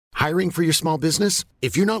Hiring for your small business?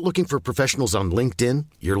 If you're not looking for professionals on LinkedIn,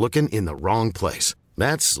 you're looking in the wrong place.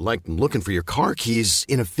 That's like looking for your car keys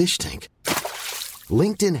in a fish tank.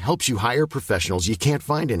 LinkedIn helps you hire professionals you can't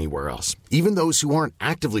find anywhere else, even those who aren't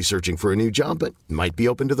actively searching for a new job but might be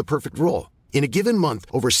open to the perfect role. In a given month,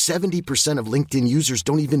 over 70% of LinkedIn users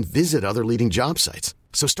don't even visit other leading job sites.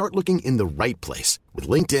 So start looking in the right place. With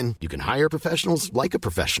LinkedIn, you can hire professionals like a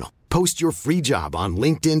professional. Post your free job on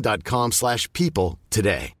linkedin.com/people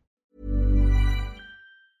today.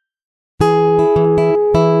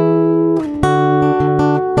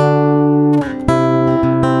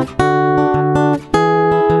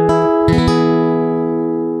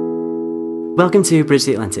 Welcome to Bridge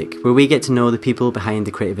the Atlantic, where we get to know the people behind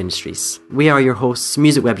the creative industries. We are your hosts,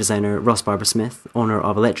 music web designer Ross Barber-Smith, owner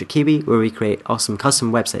of Electric Kiwi, where we create awesome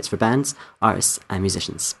custom websites for bands, artists, and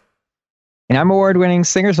musicians. And I'm award-winning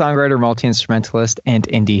singer-songwriter, multi-instrumentalist, and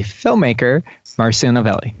indie filmmaker, Marcio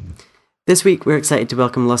Novelli. This week, we're excited to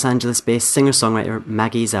welcome Los Angeles-based singer-songwriter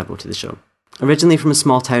Maggie Szabo to the show. Originally from a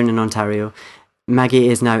small town in Ontario, Maggie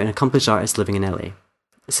is now an accomplished artist living in LA.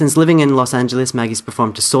 Since living in Los Angeles, Maggie's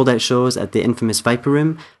performed to sold-out shows at the infamous Viper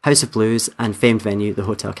Room, House of Blues, and famed venue, the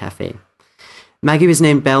Hotel Cafe. Maggie was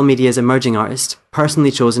named Bell Media's Emerging Artist,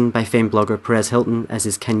 personally chosen by famed blogger Perez Hilton as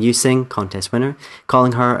his Can You Sing contest winner,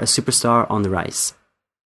 calling her a superstar on the rise.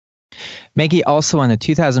 Maggie also won the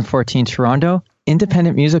 2014 Toronto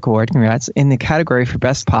Independent Music Award, congrats, in the category for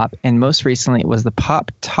Best Pop, and most recently was the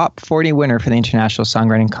Pop Top 40 winner for the International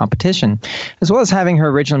Songwriting Competition. As well as having her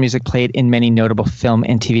original music played in many notable film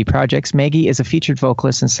and TV projects, Maggie is a featured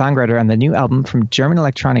vocalist and songwriter on the new album from German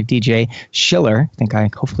electronic DJ Schiller, I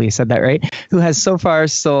hopefully said that right, who has so far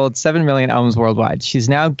sold 7 million albums worldwide. She's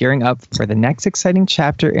now gearing up for the next exciting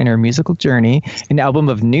chapter in her musical journey, an album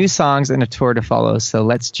of new songs and a tour to follow. So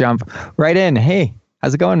let's jump right in. Hey,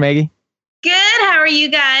 how's it going, Maggie? Good. How are you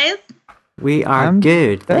guys? We are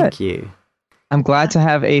good. Thank you. I'm glad to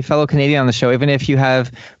have a fellow Canadian on the show, even if you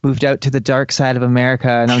have moved out to the dark side of America.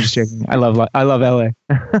 And I'm just joking. I love LA. No,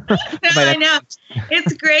 I know.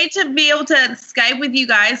 It's great to be able to Skype with you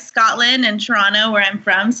guys, Scotland and Toronto, where I'm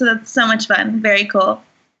from. So that's so much fun. Very cool.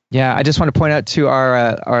 Yeah, I just want to point out to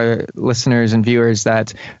our listeners and viewers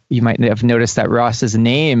that you might have noticed that Ross's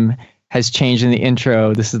name has changed in the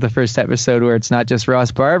intro. This is the first episode where it's not just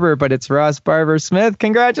Ross Barber, but it's Ross Barber-Smith.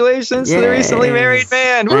 Congratulations to the recently married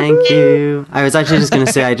man. Thank you. I was actually just going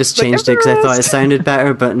to say I just changed it because I thought it sounded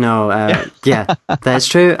better, but no. Yeah, that's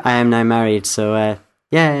true. I am now married, so yay.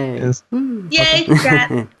 Yes. Yay,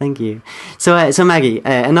 congrats. Thank you. So Maggie,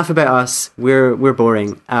 enough about us. We're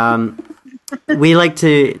boring. We like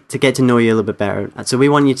to get to know you a little bit better. So we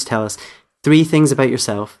want you to tell us 3 things about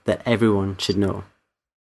yourself that everyone should know.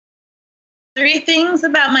 3 things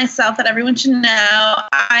about myself that everyone should know.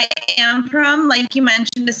 I am from, like you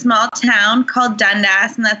mentioned, a small town called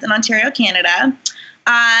Dundas, and that's in Ontario, Canada.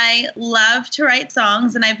 I love to write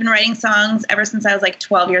songs, and I've been writing songs ever since I was like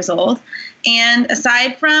 12 years old. And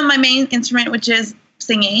aside from my main instrument, which is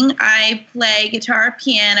singing, I play guitar,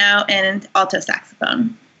 piano, and alto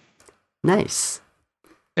saxophone. Nice.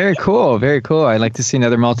 Very cool. Very cool. I like to see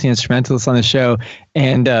another multi-instrumentalist on the show.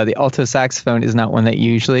 And the alto saxophone is not one that you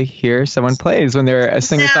usually hear someone plays when they're a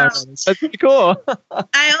singer-songwriter. That's pretty cool.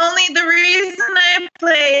 The reason I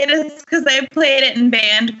play it is because I played it in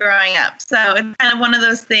band growing up. So it's kind of one of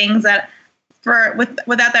those things that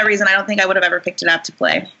without that reason, I don't think I would have ever picked it up to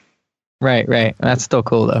play. Right. That's still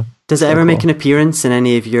cool, though. Does it ever make an appearance in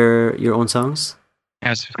any of your own songs? I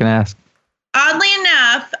was just going to ask. Oddly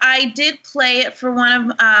enough, I did play it for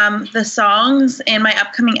one of the songs in my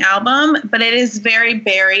upcoming album, but it is very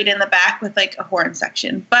buried in the back with like a horn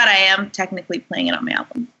section. But I am technically playing it on my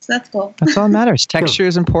album. So that's cool. That's all that matters. Texture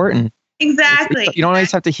is important. Exactly. You don't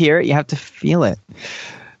always have to hear it. You have to feel it.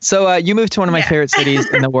 So you moved to one of my favorite cities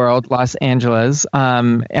in the world, Los Angeles.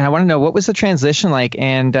 And I want to know, what was the transition like?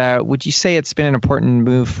 And would you say it's been an important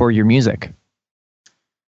move for your music?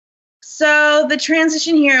 So the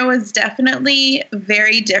transition here was definitely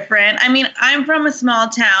very different. I mean, I'm from a small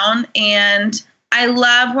town and I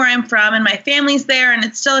love where I'm from and my family's there and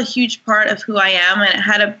it's still a huge part of who I am. And it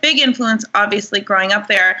had a big influence, obviously, growing up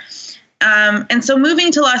there. And so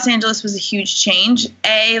moving to Los Angeles was a huge change.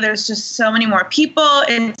 There's just so many more people.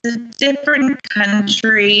 It's a different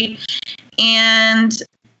country. And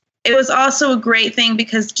it was also a great thing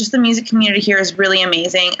because just the music community here is really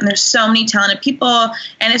amazing. And there's so many talented people.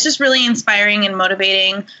 And it's just really inspiring and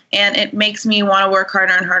motivating. And it makes me want to work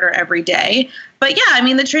harder and harder every day. But yeah, I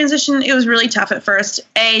mean, the transition, it was really tough at first.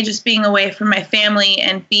 Just being away from my family,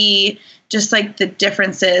 and B, just like the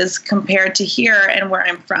differences compared to here and where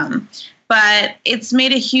I'm from. but it's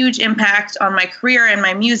made a huge impact on my career and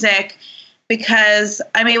my music because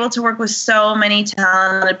I'm able to work with so many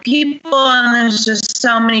talented people, and there's just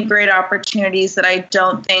so many great opportunities that I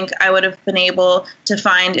don't think I would have been able to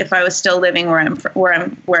find if I was still living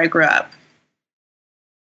where I grew up.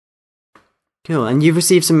 Cool. And you've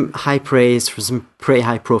received some high praise from some pretty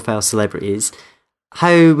high-profile celebrities.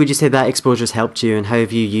 How would you say that exposure has helped you, and how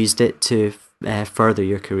have you used it to further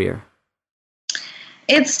your career?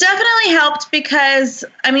 It's definitely helped because,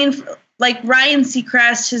 I mean, like Ryan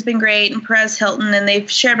Seacrest has been great and Perez Hilton, and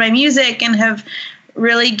they've shared my music and have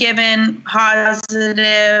really given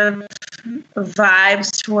positive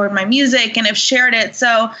vibes toward my music and have shared it.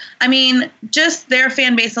 So, I mean, just their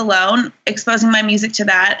fan base alone, exposing my music to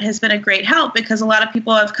that has been a great help because a lot of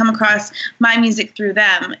people have come across my music through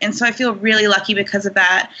them. And so I feel really lucky because of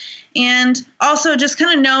that. And also just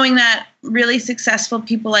kind of knowing that really successful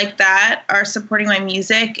people like that are supporting my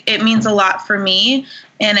music, it means a lot for me,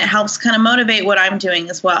 and it helps kind of motivate what I'm doing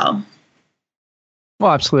as well.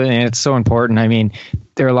 Well, absolutely. And it's so important. I mean,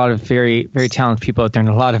 there are a lot of very, very talented people out there and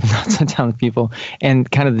a lot of not so talented people. And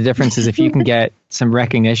kind of the difference is if you can get some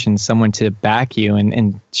recognition, someone to back you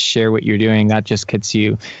and share what you're doing, that just gets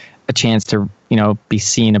you a chance to, be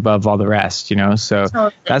seen above all the rest, so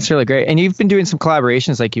totally. That's really great. And you've been doing some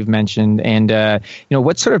collaborations like you've mentioned. And,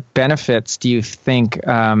 what sort of benefits do you think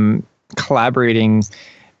collaborating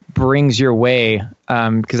brings your way?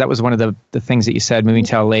 Because that was one of the things that you said, moving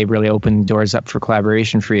to LA really opened doors up for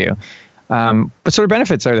collaboration for you. What sort of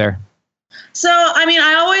benefits are there? So, I mean,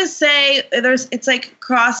 I always say it's like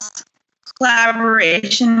cross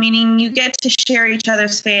collaboration, meaning you get to share each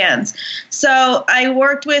other's fans. So I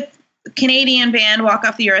worked with a Canadian band, Walk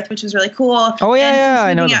Off the Earth, which was really cool. Oh, yeah,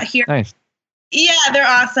 I know. Out here, nice. Yeah, they're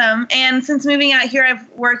awesome. And since moving out here, I've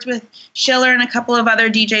worked with Schiller and a couple of other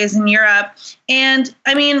DJs in Europe. And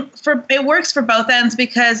I mean, it works for both ends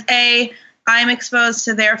because I'm exposed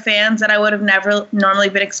to their fans that I would have never normally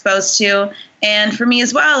been exposed to. And for me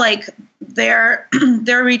as well, like they're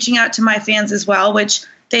reaching out to my fans as well, which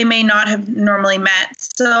they may not have normally met.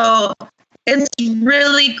 So it's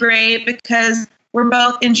really great because we're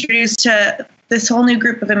both introduced to this whole new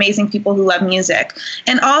group of amazing people who love music.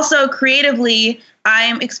 And also creatively,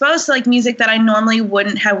 I'm exposed to like music that I normally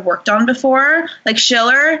wouldn't have worked on before. Like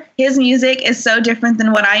Schiller, his music is so different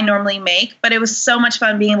than what I normally make, but it was so much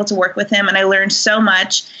fun being able to work with him, and I learned so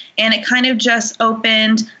much, and it kind of just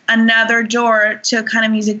opened another door to kind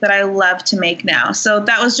of music that I love to make now. So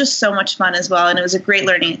that was just so much fun as well, and it was a great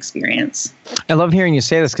learning experience. I love hearing you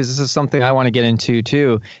say this because this is something I want to get into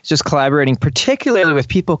too. It's just collaborating, particularly with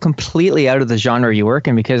people completely out of the genre you work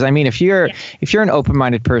in. Because I mean, if you're an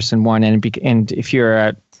open-minded person, and if you're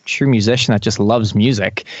a true musician that just loves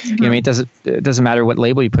music, mm-hmm. It doesn't matter what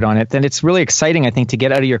label you put on it, then it's really exciting, I think, to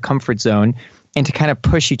get out of your comfort zone and to kind of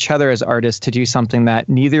push each other as artists to do something that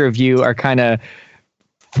neither of you are kind of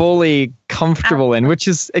fully comfortable in, which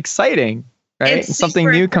is exciting, right? Something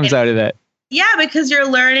new comes out of it. Yeah, because you're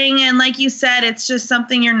learning, and like you said, it's just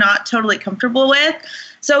something you're not totally comfortable with.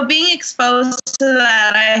 So being exposed to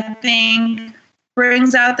that, I think,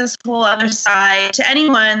 brings out this whole other side to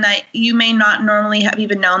anyone that you may not normally have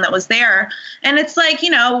even known that was there. And it's like,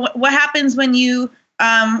 what happens when you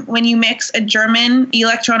mix a German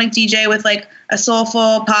electronic DJ with like a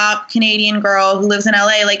soulful pop Canadian girl who lives in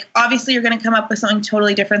LA, like obviously you're going to come up with something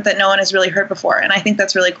totally different that no one has really heard before. And I think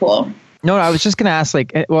that's really cool. No, I was just going to ask,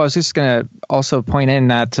 I was just going to also point in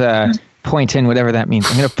that, whatever that means.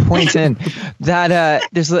 I'm going to point in that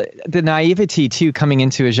there's the naivety too coming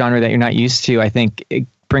into a genre that you're not used to. I think it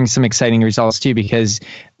brings some exciting results too, because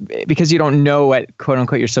you don't know what quote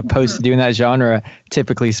unquote you're supposed to do in that genre.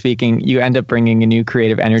 Typically speaking, you end up bringing a new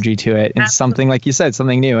creative energy to it, and something, like you said,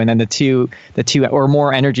 something new. And then the two or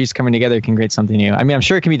more energies coming together can create something new. I mean, I'm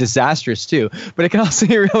sure it can be disastrous too, but it can also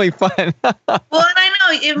be really fun. Well, and I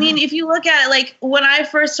know, I mean, if you look at it, like when I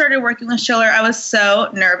first started working with Schiller, I was so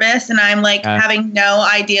nervous, and I'm like having no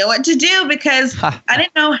idea what to do because I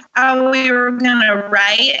didn't know how we were going to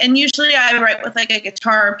write. And usually I write with like a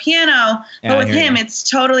guitar or piano, but with him, it's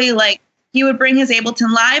totally like he would bring his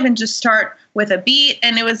Ableton Live and just start with a beat,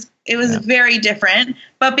 and it was very different.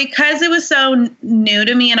 But because it was so new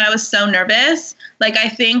to me and I was so nervous, like I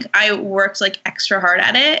think I worked like extra hard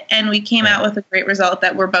at it, and we came out with a great result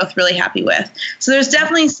that we're both really happy with. So there's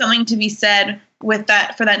definitely something to be said with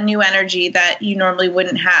that, for that new energy that you normally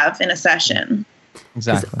wouldn't have in a session.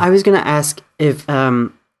 Exactly. I was going to ask if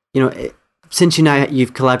since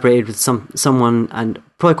you've collaborated with someone and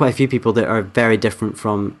probably quite a few people that are very different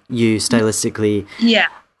from you stylistically. Yeah.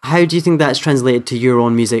 How do you think that's translated to your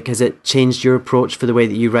own music? Has it changed your approach for the way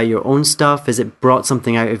that you write your own stuff? Has it brought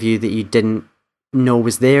something out of you that you didn't know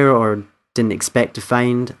was there or didn't expect to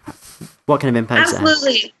find? What kind of impact?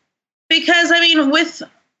 Absolutely. Because I mean,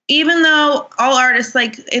 even though all artists,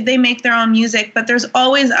 like, they make their own music, but there's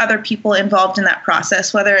always other people involved in that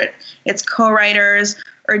process, whether it's co-writers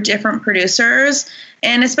or different producers.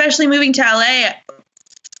 And especially moving to LA,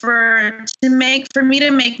 for me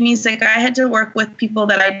to make music, I had to work with people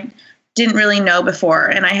that I didn't really know before,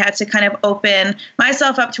 and I had to kind of open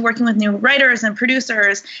myself up to working with new writers and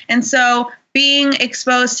producers. And so being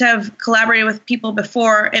exposed to have collaborated with people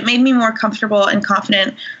before, it made me more comfortable and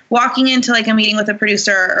confident walking into like a meeting with a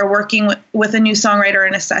producer or working with a new songwriter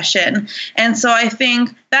in a session. And so I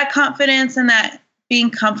think that confidence and that being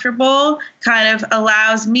comfortable kind of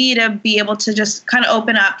allows me to be able to just kind of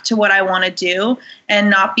open up to what I want to do and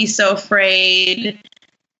not be so afraid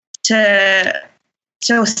to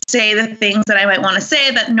say the things that I might want to say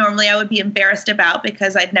that normally I would be embarrassed about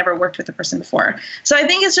because I'd never worked with a person before. So I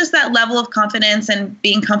think it's just that level of confidence and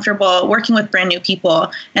being comfortable working with brand new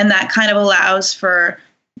people, and that kind of allows for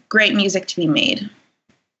great music to be made.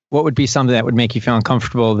 What would be something that would make you feel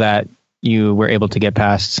uncomfortable that you were able to get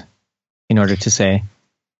past in order to say?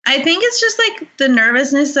 I think it's just like the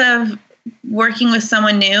nervousness of working with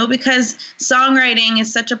someone new, because songwriting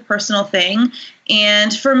is such a personal thing.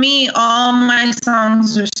 And for me, all my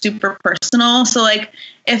songs are super personal. So like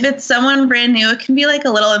if it's someone brand new, it can be like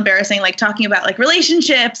a little embarrassing, like talking about like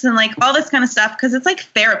relationships and like all this kind of stuff, because it's like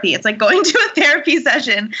therapy. It's like going to a therapy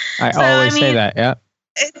session. I always say that.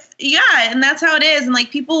 Yeah. And that's how it is. And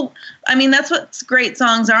like people, I mean, that's what great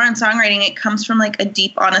songs are in songwriting. It comes from like a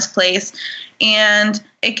deep, honest place. And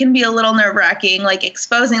it can be a little nerve-wracking, like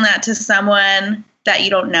exposing that to someone that you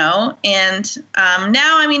don't know. And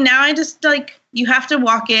now I just like, you have to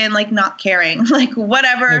walk in like not caring, like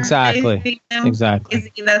whatever. Exactly.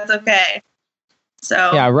 That's okay.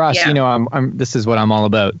 So yeah, Russ, you know, I'm this is what I'm all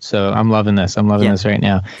about. So I'm loving this. I'm loving this right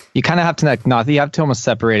now. You kind of have to you have to almost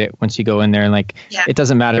separate it once you go in there, and like it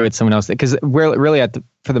doesn't matter what someone else, because we're really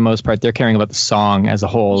for the most part, they're caring about the song as a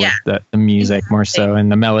whole, the music more so,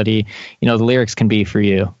 and the melody. You know, the lyrics can be for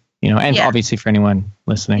you, you know, and obviously for anyone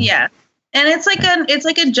listening. Yeah, and it's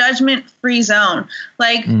like a judgment-free zone.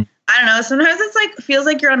 Like I don't know. Sometimes it's like feels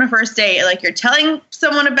like you're on a first date. Like you're telling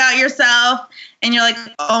someone about yourself, and you're like,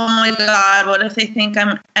 oh my God, what if they think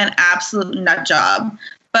I'm an absolute nut job?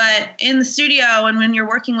 But in the studio, and when you're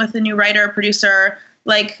working with a new writer or producer,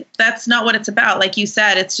 like that's not what it's about. Like you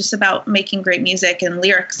said, it's just about making great music and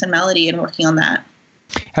lyrics and melody and working on that.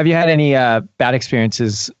 Have you had any bad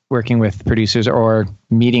experiences working with producers or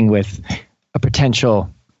meeting with a potential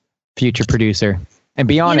future producer? And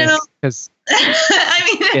be honest, because I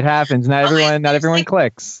mean, it happens. Not everyone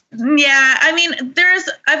clicks. Yeah, I mean,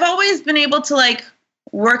 I've always been able to like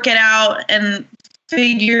work it out and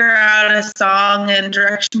figure out a song and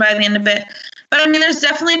direction by the end of it. But I mean, there's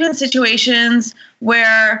definitely been situations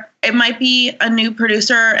where it might be a new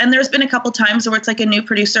producer, and there's been a couple times where it's like a new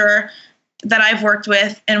producer that I've worked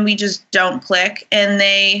with and we just don't click, and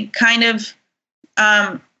they kind of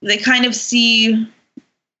see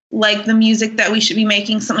like the music that we should be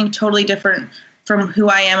making something totally different from who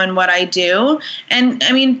I am and what I do. And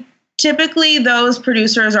I mean, typically those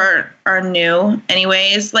producers are new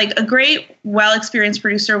anyways. Like a great, well-experienced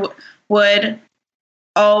producer would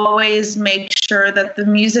always make sure that the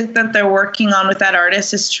music that they're working on with that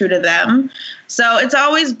artist is true to them. So it's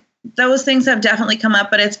always, those things have definitely come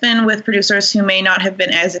up, but it's been with producers who may not have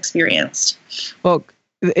been as experienced. Well,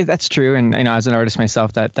 that's true. And you know, as an artist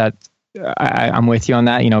myself, I'm with you on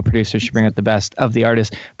that. You know, producers should bring out the best of the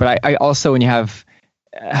artist. But I also, when you have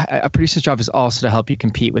a producer's job, is also to help you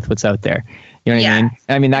compete with what's out there. You know what I mean?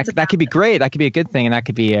 I mean, that could be great. That could be a good thing, and that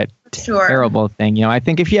could be a terrible thing. You know, I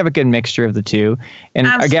think if you have a good mixture of the two, and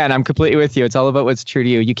again, I'm completely with you. It's all about what's true to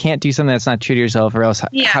you. You can't do something that's not true to yourself, or else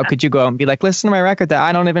how could you go out and be like, listen to my record that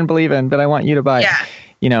I don't even believe in, but I want you to buy. Yeah.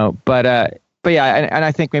 You know, but yeah, and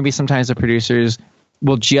I think maybe sometimes the producers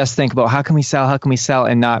will just think about how can we sell,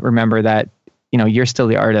 and not remember that, you know, you're still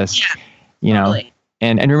the artist. Yeah, you know,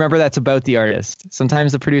 and remember that's about the artist.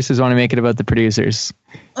 Sometimes the producers want to make it about the producers,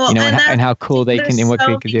 you know, and how cool they can and what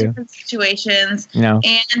they can do. Different situations, you know,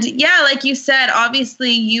 and yeah, like you said, obviously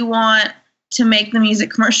you want to make the music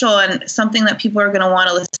commercial and something that people are going to want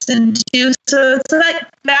to listen to. So it's like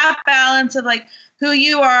that balance of like who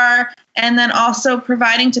you are, and then also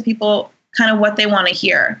providing to people kind of what they want to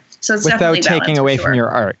hear. So it's without taking away from your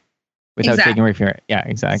art. Without taking away from your art. Yeah,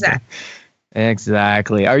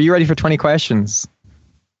 exactly. Are you ready for 20 questions?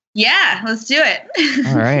 Yeah, let's do it.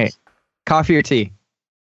 All right. Coffee or tea?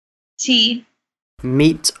 Tea.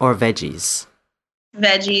 Meat or veggies?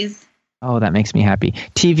 Veggies. Oh, that makes me happy.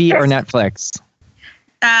 TV or Netflix?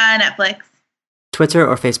 Netflix. Twitter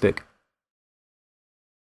or Facebook?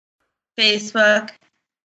 Facebook.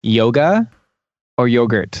 Yoga or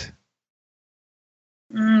yogurt?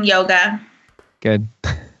 Yoga. Good.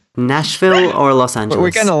 Nashville or Los Angeles?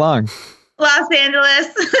 We're getting along. Los Angeles.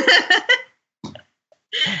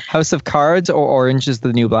 House of Cards or Orange is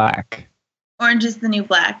the New Black? Orange is the New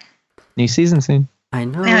Black. New season soon. I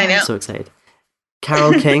know. I know. I'm so excited.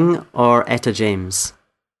 Carole King or Etta James?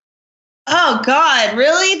 Oh, God.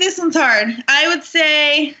 Really? This one's hard. I would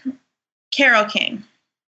say Carole King.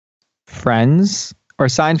 Friends or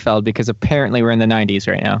Seinfeld, because apparently we're in the 90s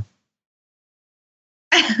right now.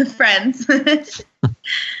 Friends.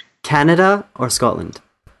 Canada or Scotland?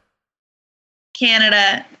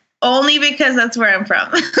 Canada. Only because that's where I'm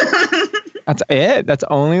from. That's it? That's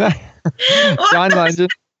only that?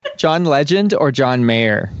 John Legend or John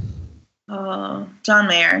Mayer? Oh, John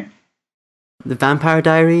Mayer. The Vampire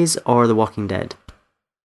Diaries or The Walking Dead?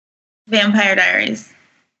 Vampire Diaries.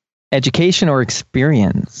 Education or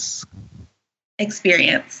experience?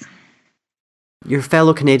 Experience. Your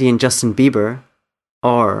fellow Canadian Justin Bieber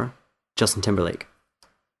or Justin Timberlake?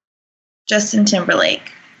 Justin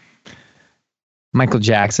Timberlake. Michael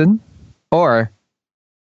Jackson? Or,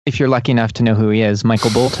 if you're lucky enough to know who he is,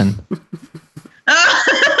 Michael Bolton?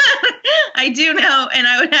 I do know, and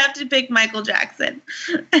I would have to pick Michael Jackson.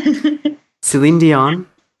 Celine Dion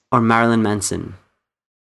or Marilyn Manson?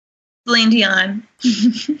 Celine Dion.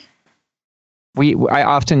 I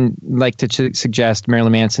often like to suggest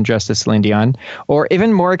Marilyn Manson dressed as Celine Dion, or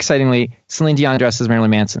even more excitingly, Celine Dion dressed as Marilyn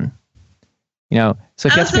Manson. You know, so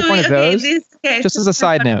if you have to pick one of those, just as a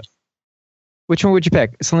side note, which one would you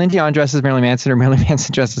pick? Celine Dion dressed as Marilyn Manson or Marilyn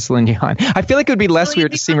Manson dressed as Celine Dion? I feel like it would be less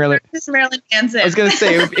weird to see Marilyn Manson. I was going to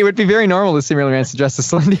say, it would be very normal to see Marilyn Manson dressed as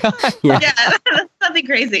Celine Dion. Yeah, that's nothing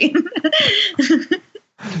crazy.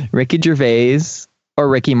 Ricky Gervais or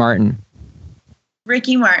Ricky Martin?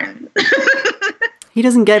 Ricky Martin. He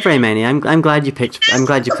doesn't get very many. I'm glad you picked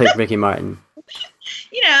Ricky Martin.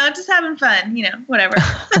 You know, just having fun. You know, whatever.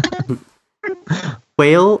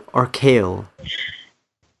 Whale or kale?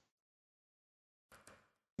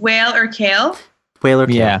 Whale or kale? Whale or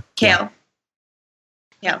kale? Yeah. Kale.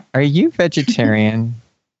 Yeah. Are you vegetarian?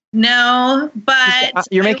 No, but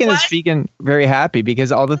you're making this vegan very happy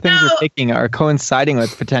because all the things you're picking are coinciding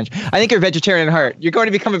with potential. I think you're vegetarian at heart. You're going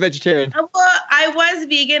to become a vegetarian. Well, I was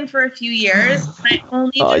vegan for a few years. I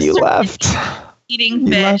only you left. Eating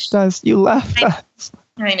fish. You left us.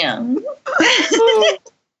 I know.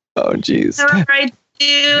 Oh, jeez. However, I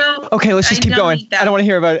do. Okay, let's just keep going. I don't want to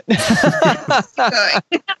hear about it.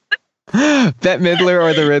 Bette Midler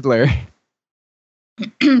or the Riddler?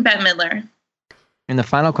 Bette Midler. And And the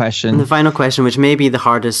final question, which may be the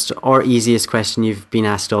hardest or easiest question you've been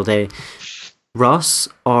asked all day. Ross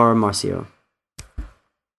or Marcio?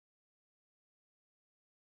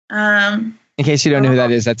 In case you don't know who that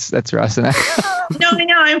is, that's Ross and I. No, I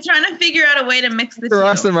know. I'm trying to figure out a way to mix the two.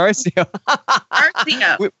 Ross and Marcio.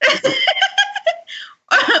 Marcio.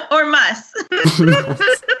 Or Mus.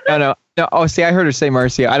 No. Oh, see, I heard her say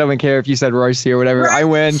Marcio. I don't even care if you said Royce or whatever. I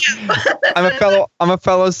win. I'm a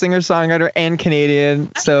fellow singer-songwriter and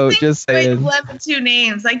Canadian. So just saying. 2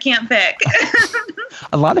 names. I can't pick.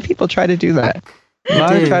 A lot of people try to do that.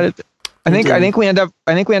 I think we end up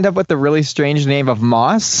with the really strange name of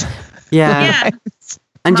Moss. Yeah.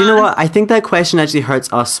 And do you know what? I think that question actually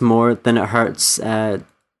hurts us more than it hurts our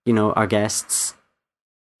guests.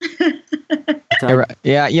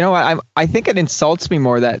 Yeah, you know what? I think it insults me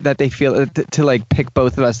more that they feel to like pick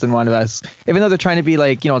both of us than one of us, even though they're trying to be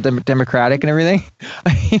like democratic and everything.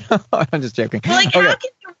 I'm just joking. Well, how can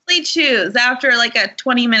you really choose after like a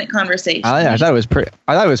 20-minute conversation? I thought it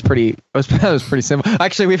was pretty simple.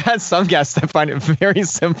 Actually, we've had some guests that find it very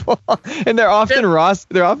simple, and they're often Ross.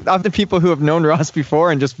 They're often people who have known Ross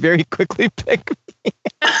before and just very quickly pick me.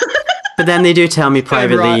 But then they do tell me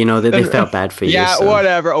privately, that they felt bad for you. Yeah, so.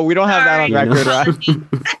 Whatever. Oh, we don't have that on record, right?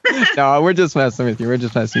 No, we're just messing with you. Do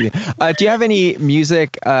you have any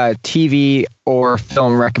music, TV, or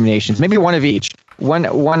film recommendations? Maybe one of each. One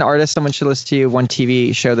artist someone should listen to, one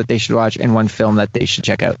TV show that they should watch, and one film that they should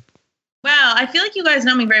check out. Wow, I feel like you guys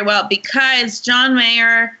know me very well because John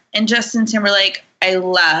Mayer and Justin Timberlake I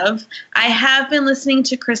love. I have been listening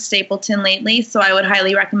to Chris Stapleton lately, so I would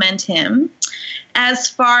highly recommend him. As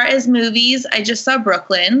far as movies, I just saw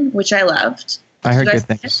Brooklyn, which I loved. I heard good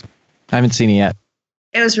things. I haven't seen it yet.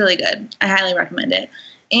 It was really good. I highly recommend it.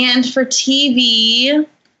 And for TV,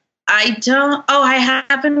 I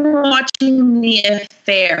have been watching The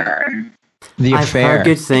Affair. The I've Affair. heard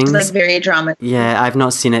good It's things. like very drama. Yeah, I've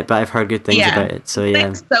not seen it, but I've heard good things Yeah. about it. So yeah.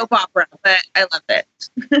 It's like soap opera, but I love it.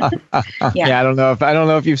 Yeah, I don't know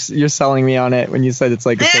if you're selling me on it when you said it's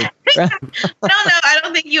like a soap. I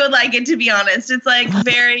don't think you would like it, to be honest. It's like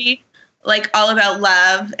very like all about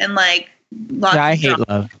love and like lots Yeah, I of hate drama.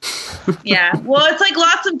 love. Yeah. Well, it's like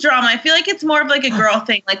lots of drama. I feel like it's more of like a girl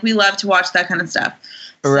thing. Like we love to watch that kind of stuff.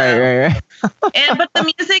 So- Right. but the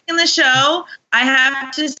music in the show, I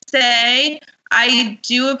have to say, I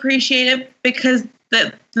do appreciate it because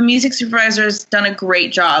the music supervisor has done a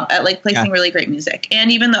great job at like placing really great music,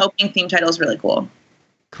 and even the opening theme title is really cool.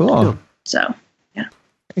 Cool. So Very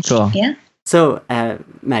cool. yeah. So,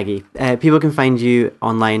 Maggie, people can find you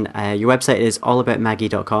online. Your website is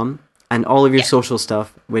allaboutmaggie.com, and all of your social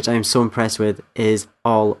stuff, which I'm so impressed with, is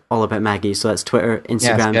all about Maggie. So that's Twitter,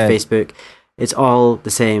 Instagram, good. Facebook. It's all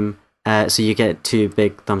the same. So you get 2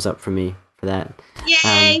 big thumbs up from me for that.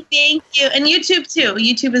 Yay! Thank you, and YouTube too.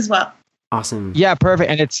 YouTube as well. Awesome. Yeah, perfect.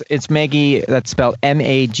 And it's Maggie. That's spelled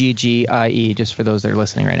Maggie. Just for those that are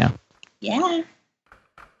listening right now. Yeah.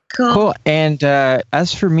 Cool. Cool. And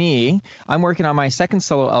as for me, I'm working on my second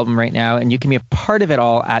solo album right now, and you can be a part of it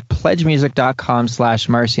all at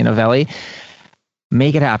pledgemusic.com/Marcia Novelli.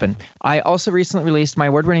 Make it happen. I also recently released my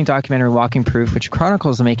award-winning documentary, Walking Proof, which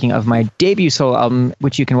chronicles the making of my debut solo album,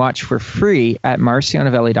 which you can watch for free at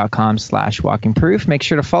marcianovelli.com/walkingproof. Make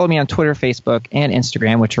sure to follow me on Twitter, Facebook, and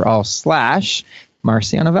Instagram, which are all /Marcia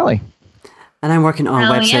Novelli. And I'm working on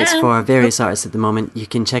Hell websites yeah. for various artists at the moment. You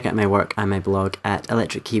can check out my work and my blog at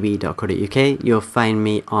electrickiwi.co.uk. You'll find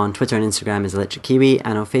me on Twitter and Instagram as Electric Kiwi,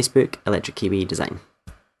 and on Facebook, Electric Kiwi Design.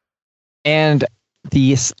 And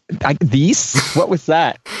these, what was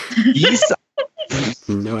that? These,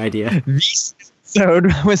 No idea. this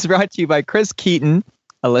episode was brought to you by Chris Keaton,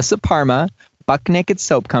 Alyssa Parma, Buck Naked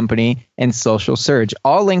Soap Company, and Social Surge.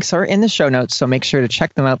 All links are in the show notes, so make sure to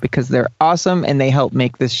check them out because they're awesome and they help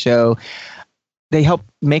make this show. They help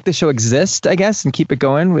make the show exist, I guess, and keep it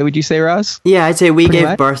going. What would you say, Ross? Yeah, I'd say we Pretty gave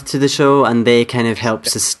much. birth to the show, and they kind of help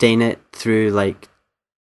sustain it through like.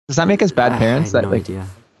 Does that make us bad parents? I have That no like idea.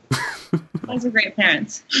 Those are great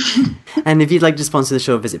parents. And if you'd like to sponsor the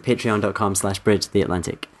show, visit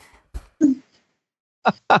patreon.com/bridgetheatlantic.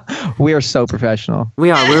 we are so professional.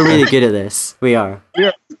 We are. We're really good at this. We are. We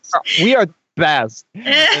are the best.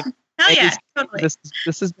 Hell yeah, totally. This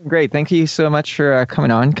has been great. Thank you so much for coming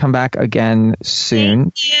on. Come back again soon.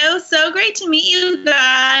 Thank you. So great to meet you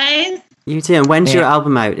guys. You too. And when's your Yeah.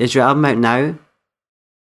 album out? Is your album out now?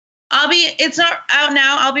 It's not out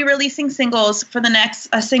now. I'll be releasing singles for the next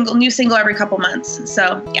new single every couple months.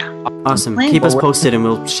 So yeah. Awesome. Well, Keep us posted, and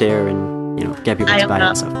we'll share and get people to buy it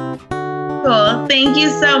and stuff. Cool. Thank you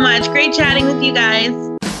so much. Great chatting with you guys.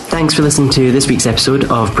 Thanks for listening to this week's episode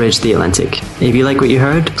of Bridge the Atlantic. If you like what you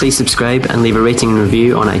heard, please subscribe and leave a rating and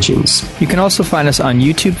review on iTunes. You can also find us on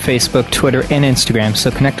YouTube, Facebook, Twitter, and Instagram,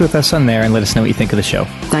 so connect with us on there and let us know what you think of the show.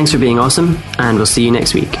 Thanks for being awesome, and we'll see you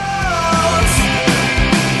next week.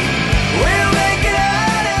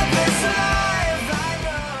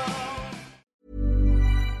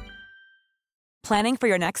 Planning for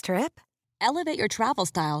your next trip? Elevate your travel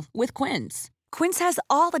style with Quince. Quince has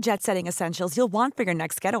all the jet-setting essentials you'll want for your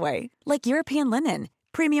next getaway, like European linen,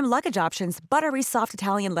 premium luggage options, buttery soft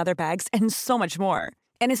Italian leather bags, and so much more.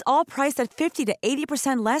 And is all priced at 50 to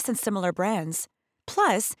 80% less than similar brands.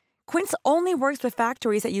 Plus, Quince only works with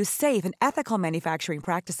factories that use safe and ethical manufacturing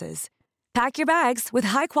practices. Pack your bags with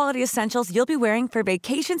high-quality essentials you'll be wearing for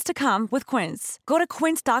vacations to come with Quince. Go to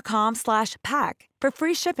quince.com/pack for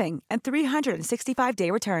free shipping and 365-day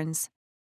returns.